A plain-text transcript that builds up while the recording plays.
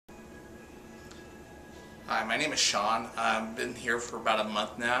Hi, my name is Sean. I've been here for about a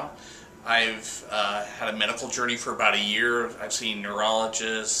month now. I've had a medical journey for about a year. I've seen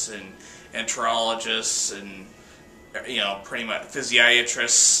neurologists and enterologists and pretty much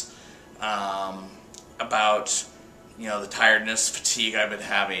physiatrists about the tiredness, fatigue I've been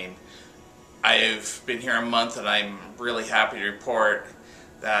having. I've been here a month and I'm really happy to report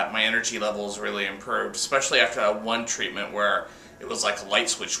that my energy levels really improved, especially after that one treatment where it was like a light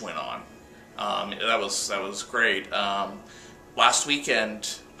switch went on. That was great. Last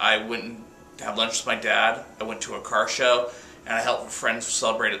weekend I went and had lunch with my dad. I went to a car show and I helped a friend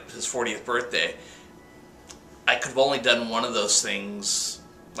celebrate his 40th birthday. I could have only done one of those things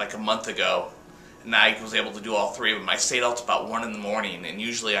like a month ago, and I was able to do all three of them. I stayed out to about 1 in the morning, and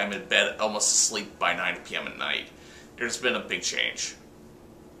usually I'm in bed almost asleep by 9 p.m. at night. There's been a big change.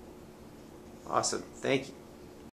 Awesome. Thank you.